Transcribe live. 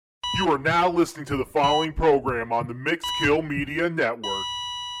You are now listening to the following program on the Mixkill Media Network.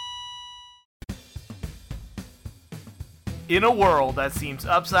 In a world that seems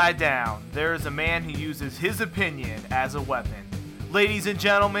upside down, there is a man who uses his opinion as a weapon. Ladies and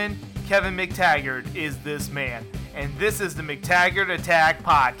gentlemen, Kevin McTaggart is this man, and this is the McTaggart Attack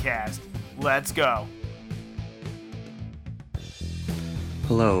Podcast. Let's go.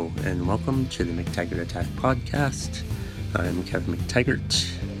 Hello, and welcome to the McTaggart Attack Podcast. I'm Kevin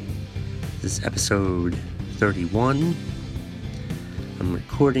McTaggart. This is episode 31. I'm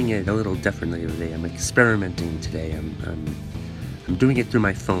recording it a little differently today. I'm experimenting today. I'm doing it through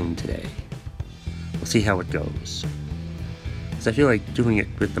my phone today. We'll see how it goes. Because I feel like doing it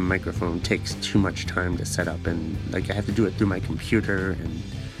with the microphone takes too much time to set up, and I have to do it through my computer, and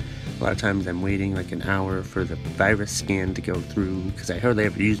a lot of times I'm waiting like an hour for the virus scan to go through, because I hardly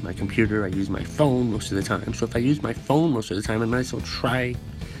ever use my computer. I use my phone most of the time. So if I use my phone most of the time, I might as well try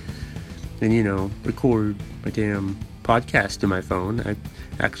and, record my damn podcast to my phone. I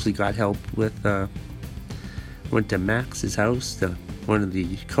actually got help with, went to Max's house, one of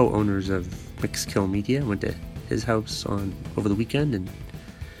the co-owners of Mixkill Media. Went to his house over the weekend and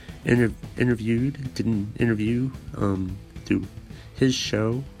did an interview through his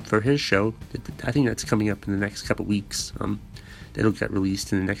show. For his show, I think that's coming up in the next couple weeks. It'll get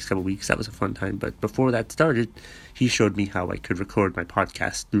released in the next couple weeks. That was a fun time. But before that started, he showed me how I could record my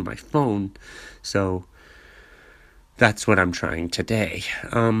podcast through my phone. So that's what I'm trying today.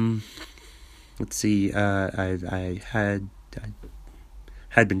 Let's see. I had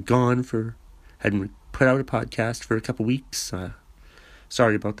been gone hadn't put out a podcast for a couple weeks.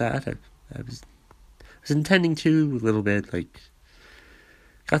 Sorry about that. I was intending to a little bit.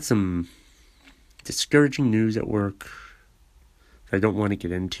 Got some discouraging news at work I don't want to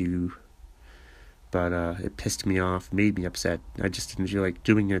get into, but it pissed me off, made me upset. I just didn't feel like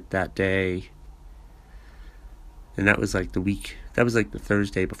doing it that day. And that was like the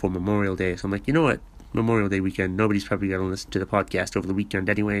Thursday before Memorial Day. So I'm like, you know what? Memorial Day weekend, nobody's probably going to listen to the podcast over the weekend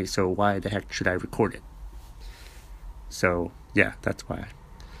anyway, so why the heck should I record it? So, yeah, that's why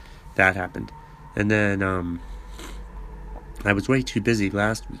that happened. And then, I was way too busy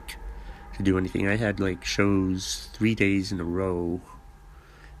last week to do anything. I had shows 3 days in a row,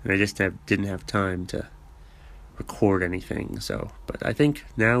 and I just didn't have time to record anything. So, but I think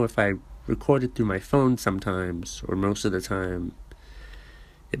now if I record it through my phone sometimes, or most of the time,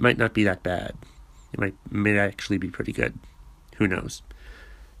 it might not be that bad. It may actually be pretty good. Who knows?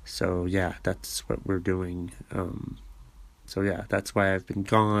 So yeah, that's what we're doing. So yeah, that's why I've been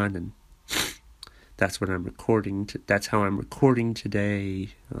gone, and that's what I'm recording. That's how I'm recording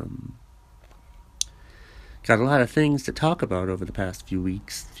today. Got a lot of things to talk about over the past few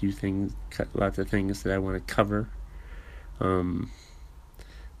weeks. Lots of things that I want to cover. And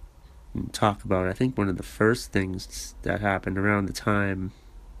talk about. I think one of the first things that happened around the time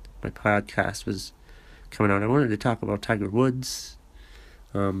my podcast was coming out, I wanted to talk about Tiger Woods.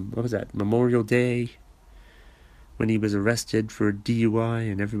 What was that? Memorial Day, when he was arrested for a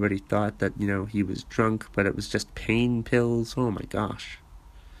DUI, and everybody thought that, he was drunk, but it was just pain pills. Oh my gosh.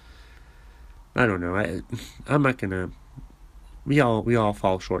 I don't know. I'm not gonna. We all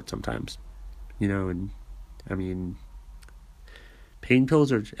fall short sometimes, and I mean, pain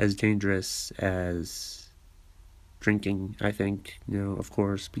pills are as dangerous as drinking, I think, of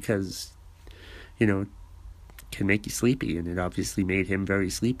course, because, can make you sleepy, and it obviously made him very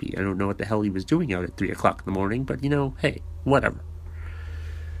sleepy. I don't know what the hell he was doing out at 3 o'clock in the morning, but, hey, whatever.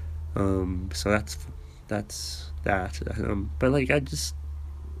 So that's that. But,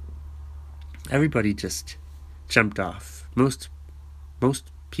 everybody just jumped off. Most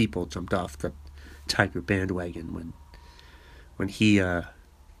people jumped off the Tiger bandwagon when he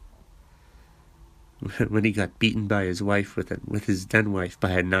got beaten by his wife with his then wife by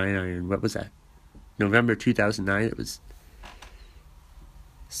a 9-iron. What was that? November 2009. It was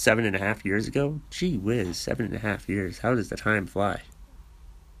 7.5 years ago. Gee whiz, 7.5 years. How does the time fly?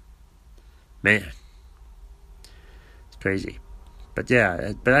 Man, it's crazy. But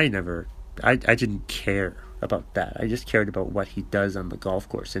yeah, I didn't care about that. I just cared about what he does on the golf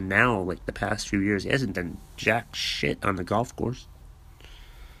course. And now, the past few years, he hasn't done jack shit on the golf course.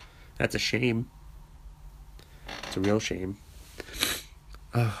 That's a shame. It's a real shame.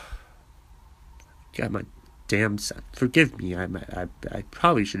 Oh, God, my damn son. Forgive me. I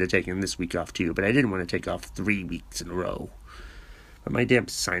probably should have taken this week off too, but I didn't want to take off 3 weeks in a row. But my damn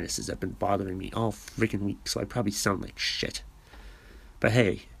sinuses have been bothering me all freaking week, so I probably sound like shit. But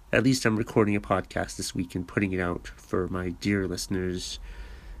hey, at least I'm recording a podcast this week and putting it out for my dear listeners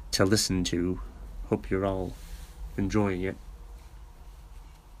to listen to. Hope you're all enjoying it.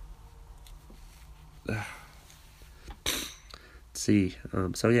 let's see.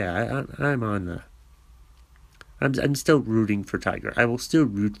 So yeah, I'm on the. I'm still rooting for Tiger. I will still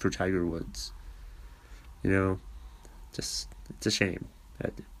root for Tiger Woods. You know, just it's a shame,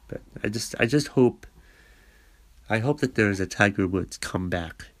 but I just hope. I hope that there is a Tiger Woods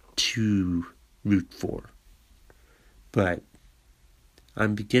comeback to root for. But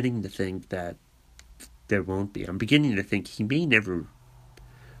I'm beginning to think that there won't be. I'm beginning to think he may never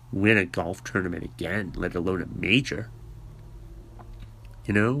win a golf tournament again, let alone a major.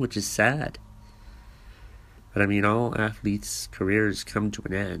 You know, which is sad. But I mean, all athletes' careers come to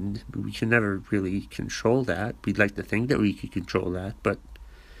an end. We can never really control that. We'd like to think that we could control that, but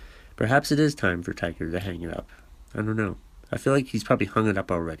perhaps it is time for Tiger to hang it up. I don't know. I feel like he's probably hung it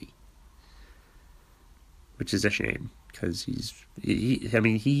up already. Which is a shame, because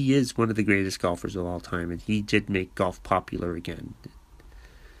he is one of the greatest golfers of all time, and he did make golf popular again.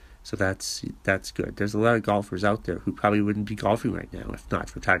 So that's good. There's a lot of golfers out there who probably wouldn't be golfing right now if not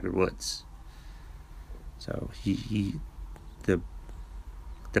for Tiger Woods. So the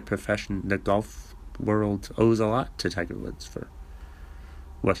profession, the golf world owes a lot to Tiger Woods for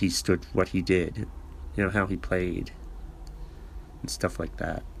what he stood, what he did, you know, how he played, and stuff like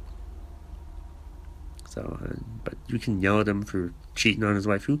that. So, but you can yell at him for cheating on his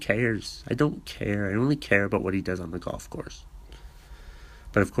wife. Who cares? I don't care. I only care about what he does on the golf course.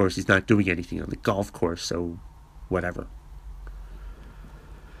 But of course, he's not doing anything on the golf course, so whatever.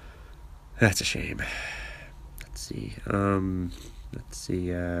 That's a shame. Let's see. I'm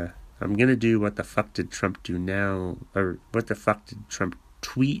gonna do what the fuck did Trump do now, or what the fuck did Trump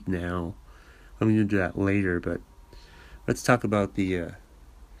tweet now. I'm gonna do that later, but let's talk about the.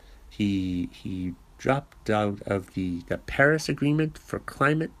 He dropped out of the Paris Agreement for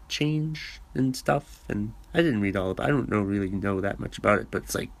climate change and stuff, and I didn't read all of it. I don't really know that much about it, but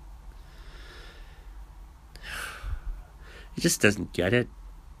it's like he just doesn't get it.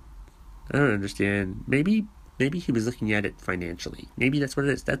 I don't understand. Maybe he was looking at it financially. Maybe that's what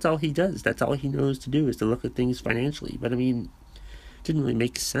it is. That's all he does. That's all he knows to do, is to look at things financially. But I mean, it didn't really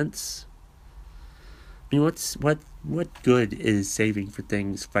make sense. I mean, what good is saving for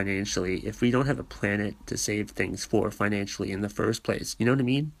things financially if we don't have a planet to save things for financially in the first place? You know what I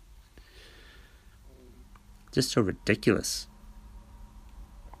mean? Just so ridiculous.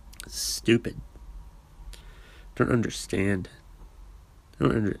 Stupid. Don't understand.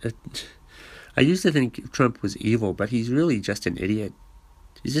 I used to think Trump was evil, but he's really just an idiot.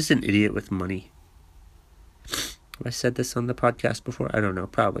 He's just an idiot with money. Have I said this on the podcast before? I don't know,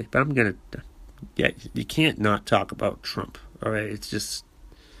 probably. But I'm going to... Yeah, you can't not talk about Trump, all right? It's just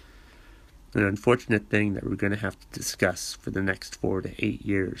an unfortunate thing that we're going to have to discuss for the next 4 to 8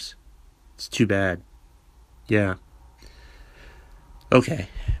 years. It's too bad. Yeah. Okay.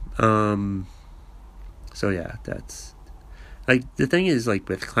 So yeah, that's... Like, the thing is, like,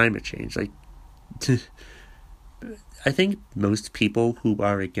 with climate change, like... I think most people who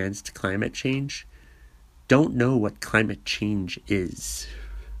are against climate change don't know what climate change is.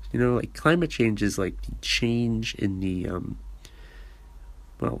 You know, like, climate change is like the change in the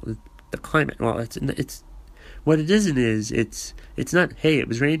the climate. Well, it's what it isn't is it's not, hey, it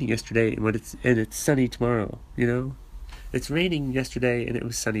was raining yesterday and it's sunny tomorrow. You know, it's raining yesterday and it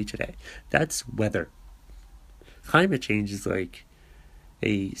was sunny today. That's weather. Climate change is like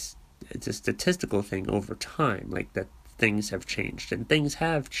it's a statistical thing over time, like that things have changed, and things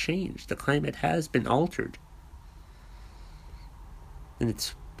have changed. The climate has been altered, and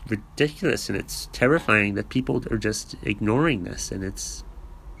it's ridiculous, and it's terrifying that people are just ignoring this, and it's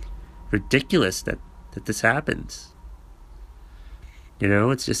ridiculous that this happens. You know,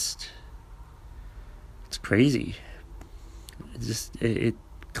 it's crazy.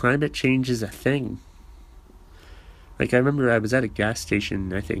 Climate change is a thing. Like, I remember I was at a gas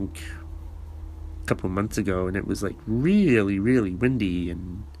station, I think a couple of months ago, and it was like really, really windy,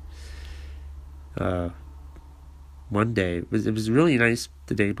 and one day it was really nice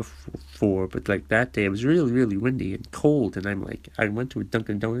the day before, but like that day it was really, really windy and cold, and I went to a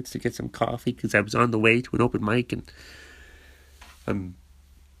Dunkin' Donuts to get some coffee because I was on the way to an open mic, and I'm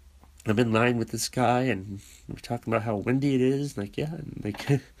in line with this guy, and we're talking about how windy it is, like, yeah, and like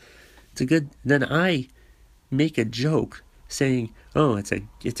it's a good. Then I make a joke saying, "Oh, it's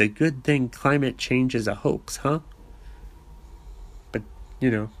a good thing climate change is a hoax, huh?" But you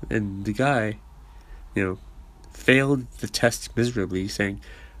know, and the guy, you know, failed the test miserably, saying,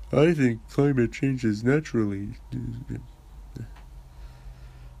 "I think climate change is naturally."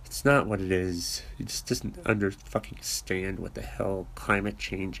 It's not what it is. He just doesn't fucking stand what the hell climate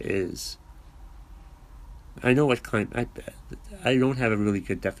change is. I know what I don't have a really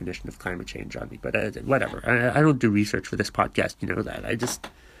good definition of climate change on me, but whatever. I don't do research for this podcast, you know that.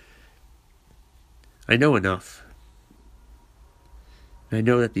 I know enough. I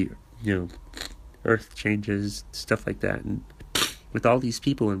know that the Earth changes, stuff like that, and with all these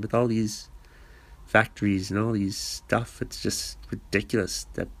people and with all these factories and all these stuff, it's just ridiculous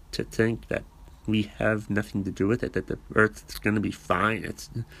to think that we have nothing to do with it, that the Earth is going to be fine.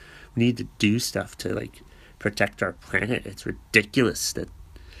 We need to do stuff to protect our planet. It's ridiculous that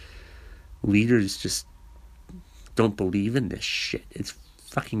leaders just don't believe in this shit. It's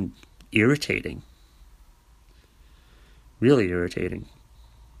fucking irritating. Really irritating.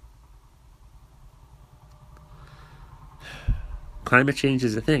 Climate change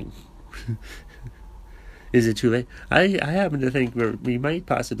is a thing. Is it too late? I happen to think we might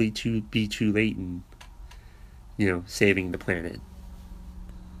possibly be too late in, saving the planet.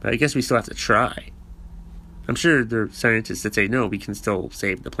 But I guess we still have to try. I'm sure there are scientists that say, no, we can still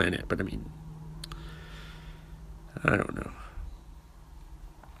save the planet. But I don't know.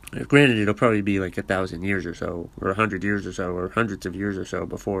 Granted, it'll probably be 1,000 years or so, or 100 years or so, or hundreds of years or so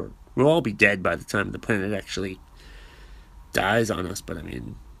before we'll all be dead by the time the planet actually dies on us. But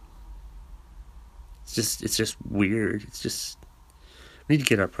it's just weird. We need to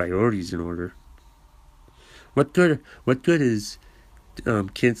get our priorities in order. What good is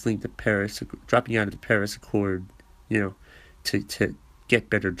canceling dropping out of the Paris Accord, to get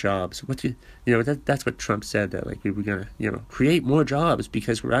better jobs? That's what Trump said, that we were gonna, create more jobs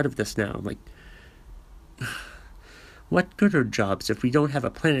because we're out of this now. I'm like, what good are jobs if we don't have a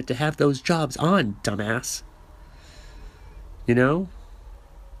planet to have those jobs on, dumbass?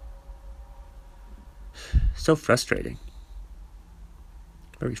 So frustrating.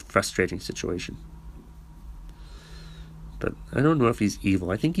 Very frustrating situation. But I don't know if he's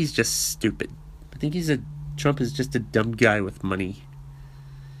evil. I think he's just stupid. I think Trump is just a dumb guy with money.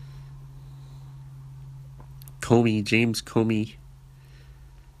 James Comey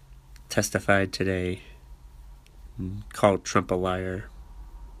testified today and called Trump a liar.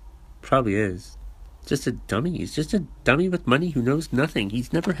 Probably is. Just a dummy. He's just a dummy with money who knows nothing.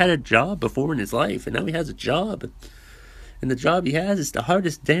 He's never had a job before in his life, and now he has a job. And the job he has is the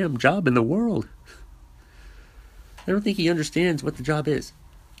hardest damn job in the world. I don't think he understands what the job is.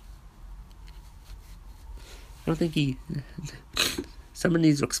 I don't think someone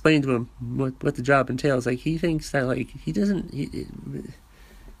needs to explain to him what the job entails. He thinks that, he doesn't...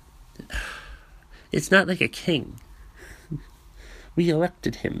 it's not like a king. We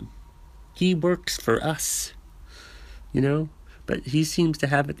elected him. He works for us, but he seems to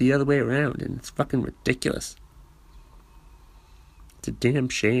have it the other way around, and it's fucking ridiculous. It's a damn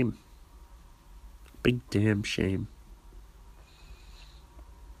shame. Big damn shame.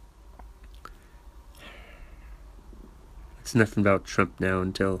 It's nothing about Trump now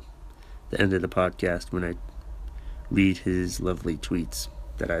until the end of the podcast, when I read his lovely tweets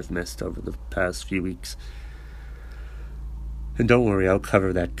that I've missed over the past few weeks. And don't worry, I'll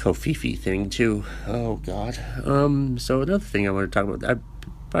cover that Kofifi thing too. Oh, God. So another thing I want to talk about, I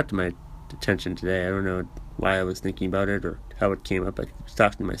brought to my attention today. I don't know why I was thinking about it or how it came up. I was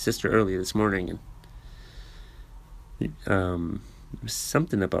talking to my sister earlier this morning, and it was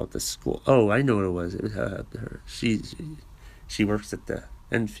something about the school. Oh, I know what it was. It was she works at the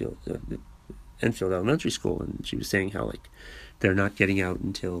Enfield Elementary School, and she was saying how they're not getting out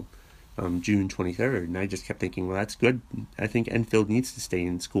until June 23rd, and I just kept thinking, well, that's good. I think Enfield needs to stay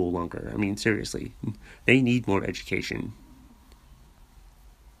in school longer. Seriously, they need more education.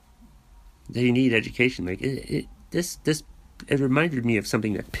 They need education. It reminded me of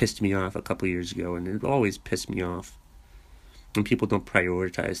something that pissed me off a couple years ago, and it always pissed me off when people don't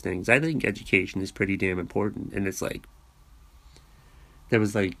prioritize things. I think education is pretty damn important, and it's there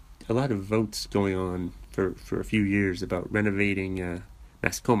was a lot of votes going on for a few years about renovating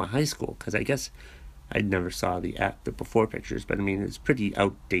Mascoma High School, because I guess I never saw the before pictures, but it's a pretty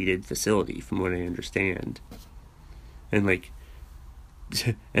outdated facility from what I understand. And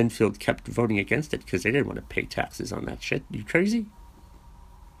Enfield kept voting against it because they didn't want to pay taxes on that shit. You crazy?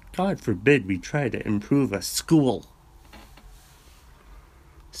 God forbid we try to improve a school.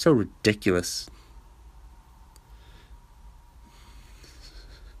 So ridiculous.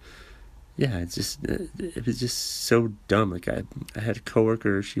 Yeah, it was just so dumb. I had a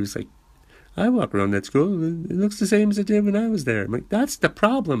coworker, she was like, I walk around that school, it looks the same as it did when I was there. I'm like, that's the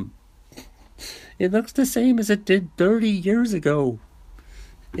problem. It looks the same as it did 30 years ago.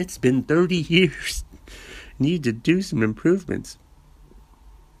 It's been 30 years. Need to do some improvements.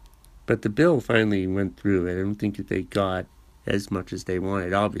 But the bill finally went through. I don't think that they got as much as they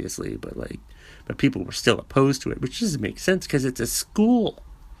wanted, obviously, but people were still opposed to it, which doesn't make sense because it's a school.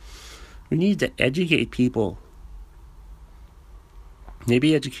 We need to educate people.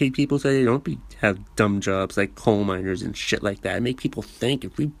 Maybe educate people so they don't have dumb jobs like coal miners and shit like that. Make people think.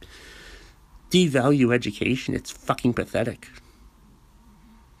 If we devalue education, it's fucking pathetic.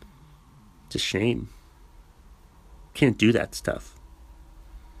 It's a shame. Can't do that stuff.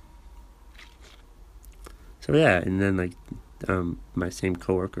 So yeah, and then my same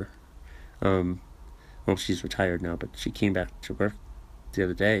coworker, well, she's retired now, but she came back to work the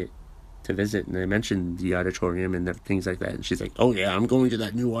other day to visit, and I mentioned the auditorium and things like that, and she's like, "Oh yeah, I'm going to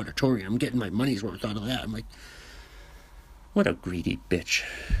that new auditorium. I'm getting my money's worth out of that." I'm like, what a greedy bitch.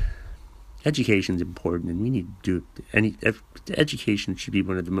 Education's important, and we need to do education should be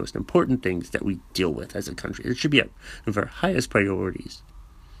one of the most important things that we deal with as a country. It should be one of our highest priorities.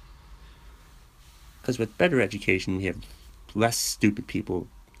 Because with better education, we have less stupid people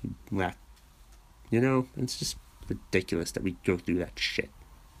who laugh. It's just ridiculous that we go through that shit.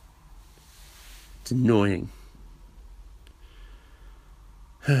 It's annoying.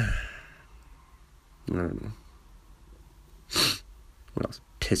 I don't know. What else is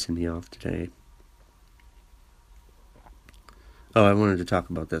pissing me off today? Oh, I wanted to talk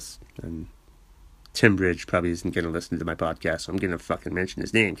about this. And Tim Bridge probably isn't going to listen to my podcast, so I'm going to fucking mention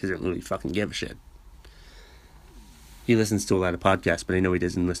his name because I don't really fucking give a shit. He listens to a lot of podcasts, but I know he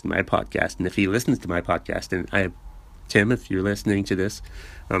doesn't listen to my podcast. And if he listens to my podcast, and Tim, if you're listening to this,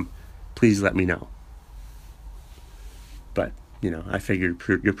 please let me know. But, I figured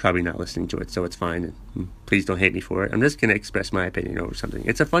you're probably not listening to it, so it's fine. And please don't hate me for it. I'm just going to express my opinion over something.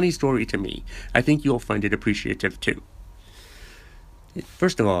 It's a funny story to me. I think you'll find it appreciative, too.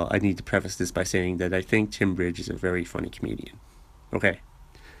 First of all, I need to preface this by saying that I think Tim Bridge is a very funny comedian. Okay?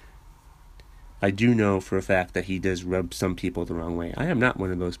 I do know for a fact that he does rub some people the wrong way. I am not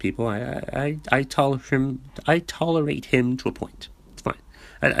one of those people. I tolerate him to a point. It's fine.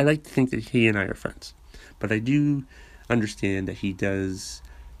 I like to think that he and I are friends. But I do understand that he does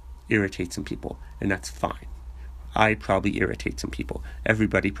irritate some people, and that's fine. I probably irritate some people.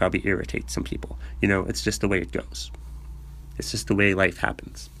 Everybody probably irritates some people. It's just the way it goes. It's just the way life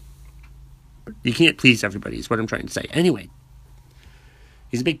happens. You can't please everybody, is what I'm trying to say. Anyway,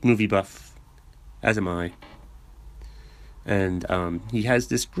 he's a big movie buff, as am I. And he has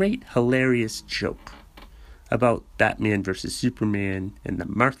this great, hilarious joke about Batman versus Superman and the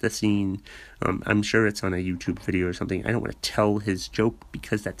Martha scene. I'm sure it's on a YouTube video or something. I don't want to tell his joke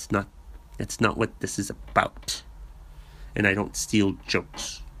because that's not what this is about. And I don't steal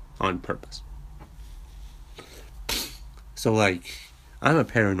jokes on purpose. So, I'm a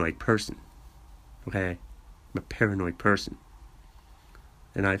paranoid person. Okay? I'm a paranoid person.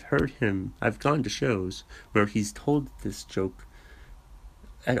 And I've gone to shows where he's told this joke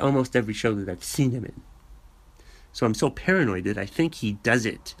at almost every show that I've seen him in. So I'm so paranoid that I think he does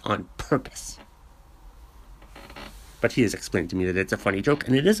it on purpose. But he has explained to me that it's a funny joke,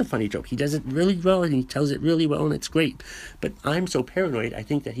 and it is a funny joke. He does it really well, and he tells it really well, and it's great. But I'm so paranoid, I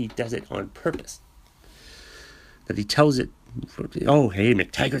think that he does it on purpose. That he tells it, oh, hey,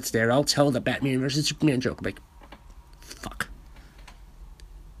 McTaggart's there, I'll tell the Batman versus Superman joke. I'm like, fuck.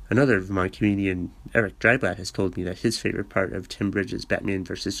 Another of my comedian, Eric Dryblatt, has told me that his favorite part of Tim Bridges' Batman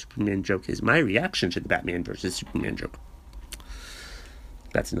vs. Superman joke is my reaction to the Batman vs. Superman joke.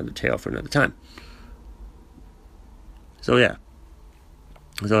 That's another tale for another time. So, yeah.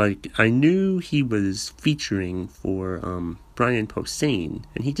 So, I knew he was featuring for Brian Posehn,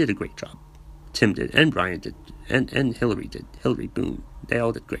 and he did a great job. Tim did, and Brian did, and Hillary did. Hillary Boone. They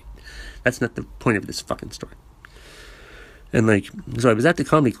all did great. That's not the point of this fucking story. And so I was at the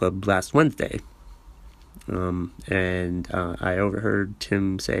comedy club last Wednesday, and I overheard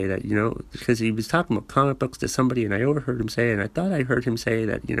Tim say that, because he was talking about comic books to somebody, and I overheard him say, and I thought I heard him say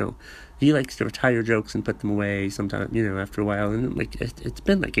that, he likes to retire jokes and put them away sometime, after a while, and it's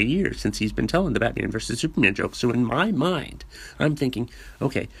been a year since he's been telling the Batman versus Superman joke. So in my mind, I'm thinking,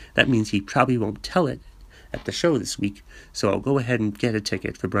 okay, that means he probably won't tell it at the show this week, so I'll go ahead and get a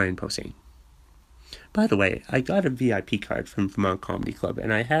ticket for Brian Posehn. By the way, I got a VIP card from Vermont Comedy Club,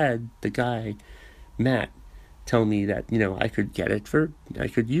 and I had the guy, Matt, tell me that, I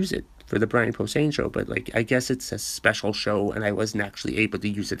could use it for the Brian Posehn show, but, I guess it's a special show, and I wasn't actually able to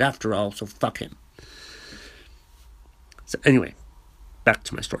use it after all, so fuck him. So, anyway, back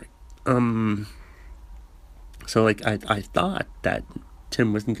to my story. So, I thought that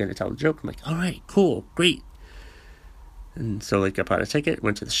Tim wasn't going to tell the joke. I'm like, all right, cool, great. And so, I bought a ticket,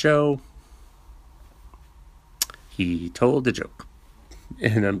 went to the show. He told the joke,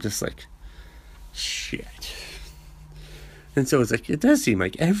 and I'm just like, shit. And so it's like, it does seem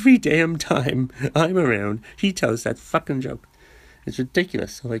like every damn time I'm around, he tells that fucking joke. It's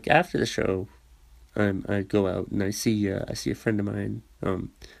ridiculous. So like after the show, I go out and I see a friend of mine,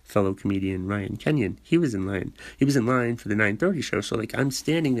 fellow comedian Ryan Kenyon. He was in line for the 9:30 show. So like I'm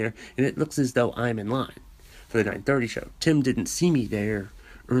standing there, and it looks as though I'm in line for the 9:30 show. Tim didn't see me there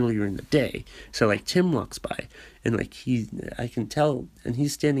earlier in the day, so like Tim walks by, and like I can tell, and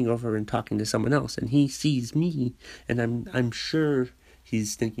he's standing over and talking to someone else, and he sees me, and I'm sure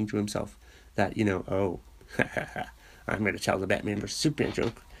he's thinking to himself that, you know, oh, I'm going to tell the Batman vs Superman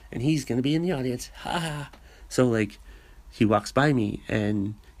joke, and he's going to be in the audience, ha ha. So like he walks by me,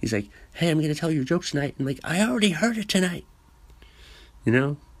 and he's like, hey, I'm going to tell your joke tonight, and like I already heard it tonight, you know.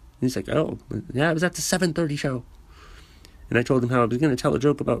 And he's like, oh yeah, I was at the 7:30 show. And I told him how I was going to tell a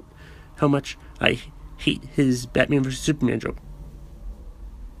joke about how much I hate his Batman vs Superman joke.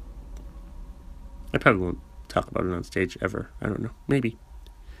 I probably won't talk about it on stage ever. I don't know. Maybe.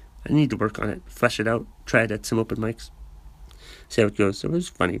 I need to work on it, flesh it out, try it at some open mics, see how it goes. So it was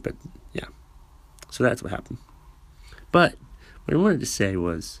funny, but yeah. So that's what happened. But what I wanted to say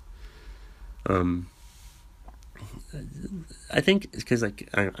was, I think it's because like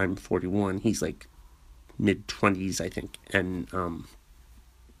I'm 41, he's like mid-20s, I think, and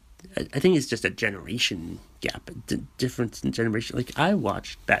I think it's just a generation gap, a difference in generation. Like I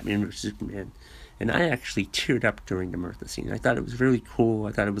watched Batman vs Superman, and I actually teared up during the Martha scene. I thought it was really cool.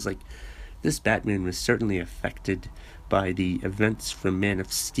 I thought it was like, this Batman was certainly affected by the events from Man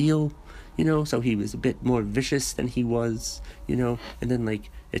of Steel, you know, so he was a bit more vicious than he was, you know, and then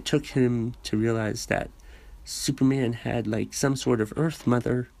like it took him to realize that Superman had like some sort of Earth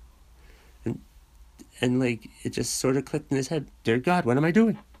Mother, and like it just sort of clicked in his head, dear God, what am I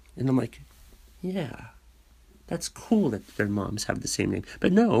doing? And I'm like, yeah, that's cool that their moms have the same name.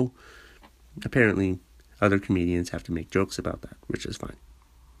 But no, apparently other comedians have to make jokes about that, which is fine.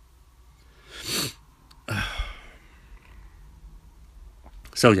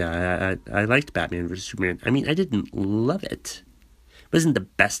 So yeah, I liked Batman vs Superman. I mean, I didn't love it. It wasn't the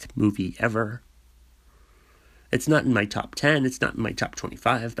best movie ever. It's not in my top 10. It's not in my top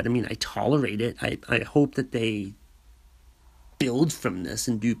 25. But I mean, I tolerate it. I hope that they build from this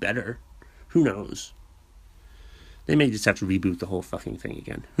and do better. Who knows? They may just have to reboot the whole fucking thing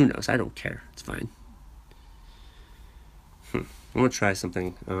again. Who knows? I don't care. It's fine. I want to try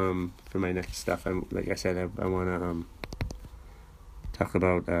something for my next stuff. Like I said, I want to talk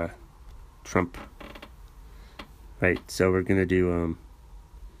about Trump. Right, so we're going to do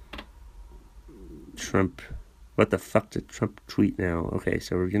Trump. What the fuck did Trump tweet now? Okay,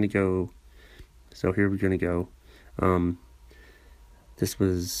 so we're going to go. So here we're going to go. This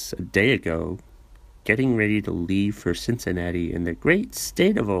was a day ago. Getting ready to leave for Cincinnati in the great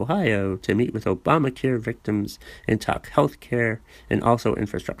state of Ohio to meet with Obamacare victims and talk health care and also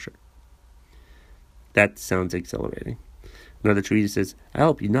infrastructure. That sounds exhilarating. Another tweet says,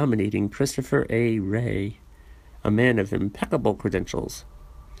 I'll be nominating Christopher A. Wray, a man of impeccable credentials,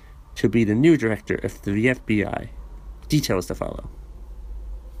 to be the new director of the FBI. Details to follow.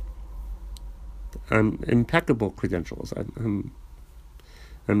 Impeccable credentials.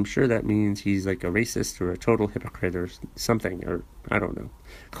 I'm sure that means he's like a racist or a total hypocrite or something, or I don't know,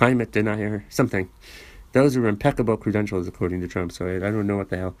 climate denier, something. Those are impeccable credentials according to Trump, so I don't know what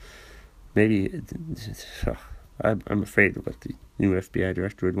the hell. Maybe, I'm afraid of what the new FBI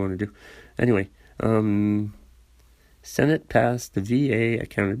director would want to do. Anyway, Senate passed the VA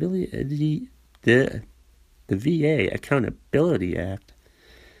Accountability Act.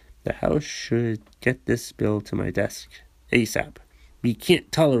 The House should get this bill to my desk ASAP. We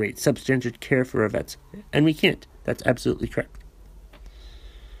can't tolerate substandard care for our vets. And we can't. That's absolutely correct.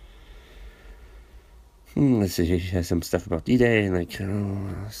 Let's see, he has some stuff about D-Day, and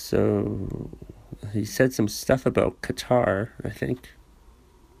so he said some stuff about Qatar, I think.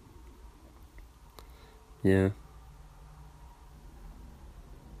 Yeah.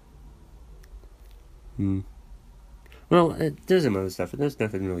 Well, there's some other stuff, and there's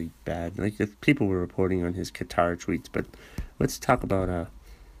nothing really bad. Like, if people were reporting on his Qatar tweets, but let's talk about a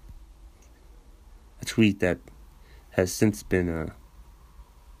tweet that has since been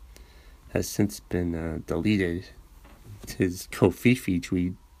deleted. His Kofifi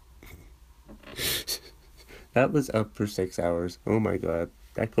tweet. That was up for 6 hours. Oh my god,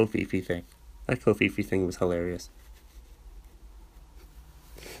 that Kofifi thing was hilarious.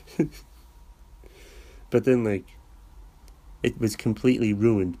 But then, it was completely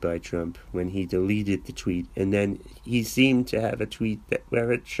ruined by Trump when he deleted the tweet, and then he seemed to have a tweet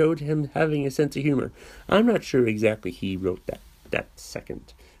where it showed him having a sense of humor. I'm not sure exactly he wrote that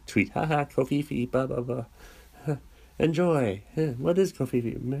second tweet. Haha, Kofifi, blah, blah, blah. Enjoy. What is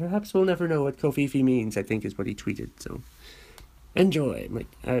Kofifi? Perhaps we'll never know what Kofifi means, I think is what he tweeted. So, enjoy.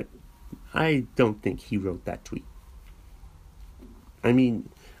 I don't think he wrote that tweet. I mean,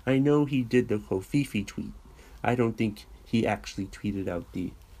 I know he did the Kofifi tweet. I don't think he actually tweeted out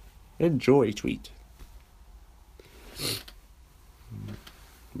the enjoy tweet.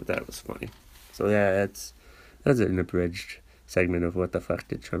 But that was funny. So yeah, that's an abridged segment of what the fuck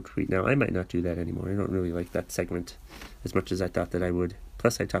did Trump tweet. Now, I might not do that anymore. I don't really like that segment as much as I thought that I would.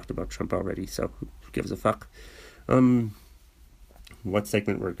 Plus, I talked about Trump already, so who gives a fuck? What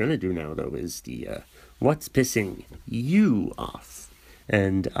segment we're gonna do now, though, is the what's pissing you off.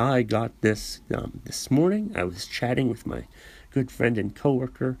 And I got this this morning. I was chatting with my good friend and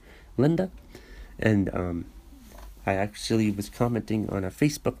coworker, Linda, and I actually was commenting on a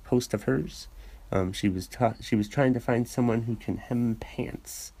Facebook post of hers. She was trying to find someone who can hem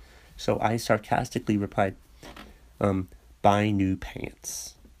pants. So I sarcastically replied, buy new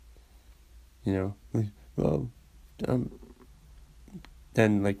pants. You know, well,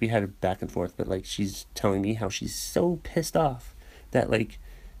 then like we had a back and forth, but like she's telling me how she's so pissed off that like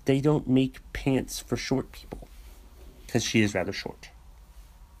they don't make pants for short people because she is rather short.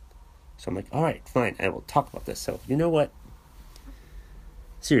 So I'm like, all right, fine, I will talk about this. So you know what?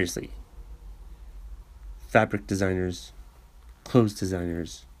 Seriously, fabric designers, clothes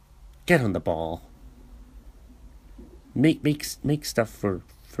designers, get on the ball. Make stuff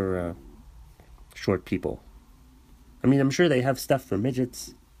for short people. I mean, I'm sure they have stuff for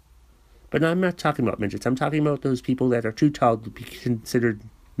midgets, but I'm not talking about midgets. I'm talking about those people that are too tall to be considered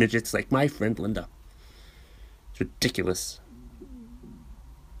midgets, like my friend Linda. It's ridiculous.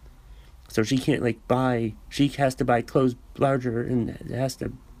 So she can't she has to buy clothes larger and has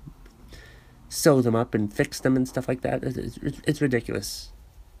to sew them up and fix them and stuff like that. It's ridiculous.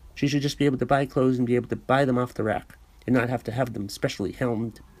 She should just be able to buy clothes and be able to buy them off the rack and not have to have them specially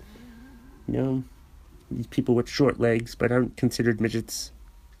helmed. You know, these people with short legs but aren't considered midgets.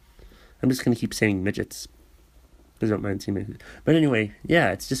 I'm just going to keep saying midgets. I don't mind saying midgets. But anyway,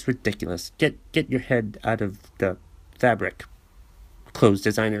 yeah, it's just ridiculous. Get your head out of the fabric, clothes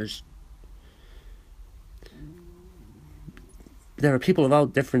designers. There are people of all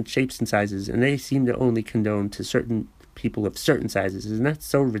different shapes and sizes, and they seem to only condone to certain people of certain sizes, and that's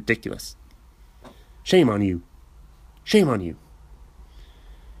so ridiculous. Shame on you. Shame on you.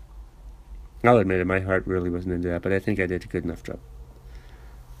 I'll admit it, my heart really wasn't into that, but I think I did a good enough job.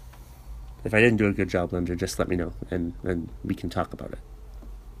 If I didn't do a good job, Linda, just let me know, and we can talk about it,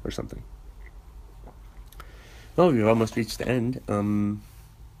 or something. Well, we've almost reached the end.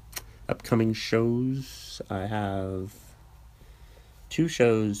 Upcoming shows, I have 2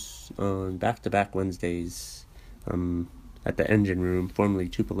 shows on back-to-back Wednesdays at the Engine Room, formerly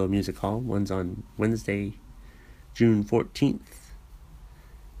Tupelo Music Hall. One's on Wednesday, June 14th,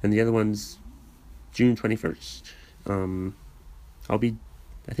 and the other one's June 21st.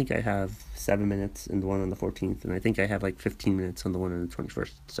 I think I have 7 minutes in the one on the 14th, and I think I have like 15 minutes on the one on the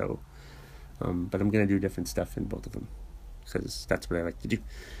 21st. So, but I'm going to do different stuff in both of them, because that's what I like to do.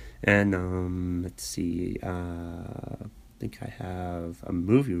 And, let's see, I think I have a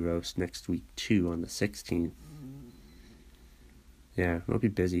movie roast next week too on the 16th. Yeah, it'll be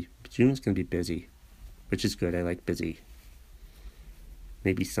busy. June's gonna be busy, which is good. I like busy.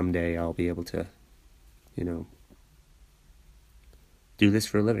 Maybe someday I'll be able to, do this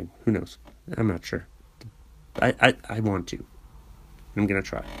for a living. Who knows? I'm not sure. I want to. I'm gonna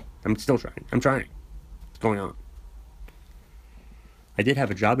try. I'm still trying. I'm trying. What's going on? I did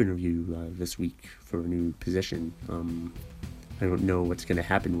have a job interview this week for a new position. I don't know what's going to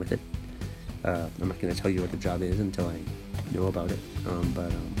happen with it. I'm not going to tell you what the job is until I know about it.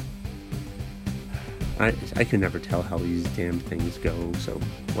 But I can never tell how these damn things go, so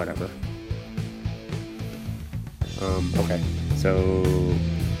whatever. Okay, so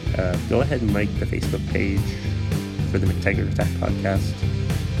go ahead and like the Facebook page for the McTaggart Attack podcast.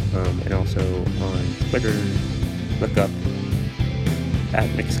 And also on Twitter, look up at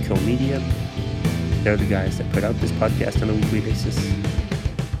Mixkill Media. They're the guys that put out this podcast on a weekly basis.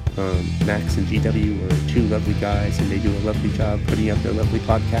 Max and GW are 2 lovely guys, and they do a lovely job putting out their lovely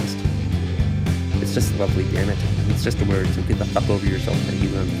podcast. It's just lovely, damn it. It's just a word, so get the fuck over yourself, thank you.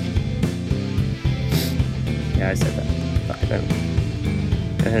 Yeah, I said that. Fuck it out.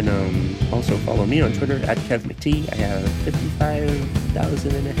 And also follow me on Twitter at KevMcT. I have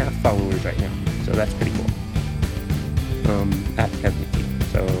 55,500 followers right now, so that's pretty cool. At KevMcT.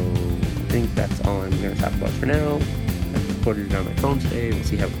 So I think that's all I'm going to talk about for now. I've recorded it on my phone today. We'll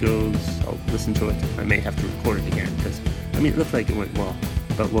see how it goes. I'll listen to it. I may have to record it again because, it looked like it went well,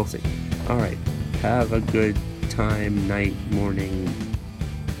 but we'll see. All right. Have a good time, night, morning,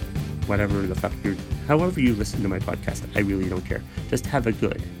 whatever the fuck however you listen to my podcast. I really don't care. Just have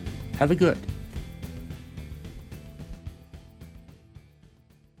a good.